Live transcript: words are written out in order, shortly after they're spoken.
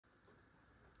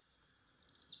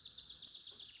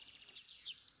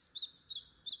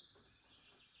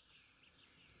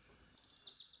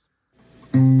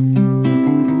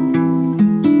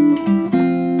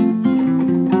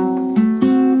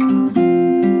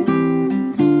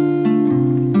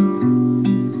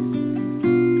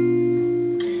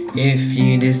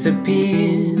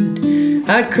disappeared,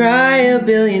 I'd cry a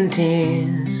billion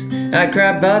tears. I'd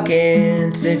cry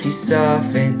buckets if you saw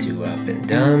fit to up and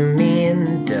dump me in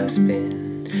the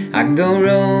dustbin. I'd go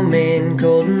roaming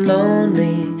cold and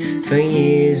lonely for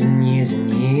years and years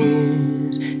and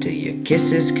years, till your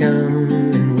kisses come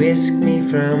and whisk me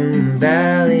from the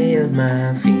valley of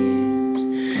my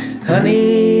fears.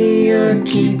 Honey, you're a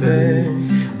keeper,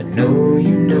 I know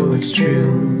you know it's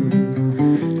true.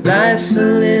 Life's a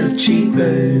little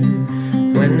cheaper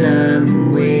when I'm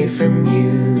away from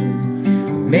you.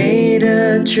 Made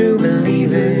a true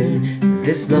believer,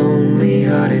 this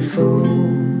lonely-hearted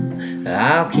fool.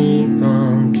 I'll keep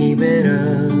on keeping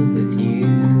up with you.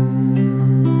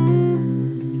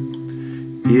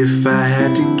 If I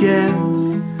had to guess,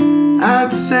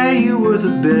 I'd say you were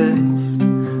the best.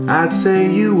 I'd say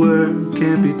you were,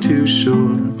 can't be too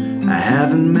sure, I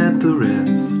haven't met the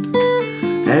rest.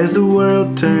 As the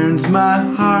world turns, my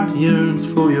heart yearns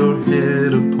for your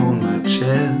head upon my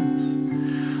chest,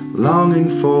 longing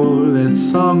for that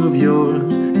song of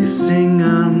yours you sing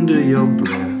under your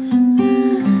breath.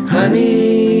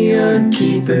 Honey, you're a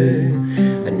keeper,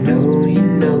 I know you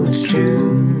know it's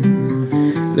true.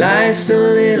 Life's a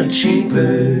little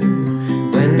cheaper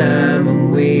when I'm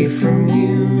away from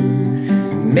you.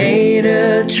 Made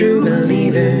a true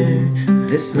believer,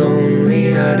 this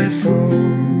lonely-hearted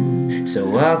fool.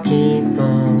 So I'll keep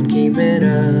on keeping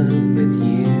up with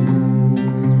you.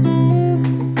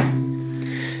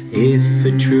 If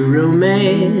a true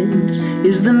romance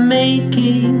is the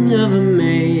making of a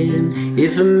man,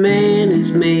 if a man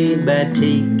is made by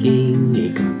taking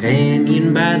a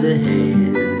companion by the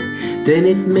hand, then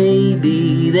it may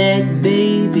be that,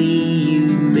 baby, you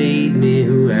made me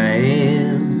who I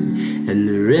am, and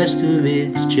the rest of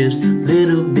it's just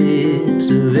little bits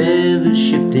of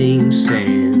ever-shifting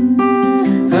sand.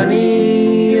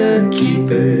 Honey, you're a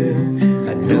keeper,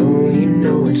 I know you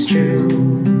know it's true.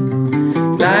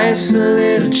 Life's a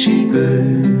little cheaper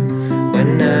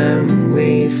when I'm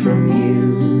away from you.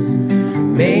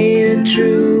 Made a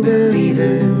true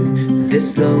believer,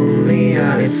 this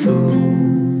lonely-hearted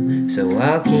fool. So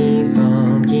I'll keep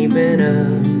on keeping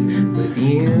up with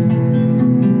you.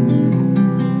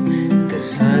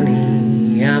 'Cause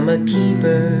honey, I'm a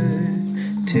keeper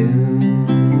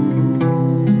too.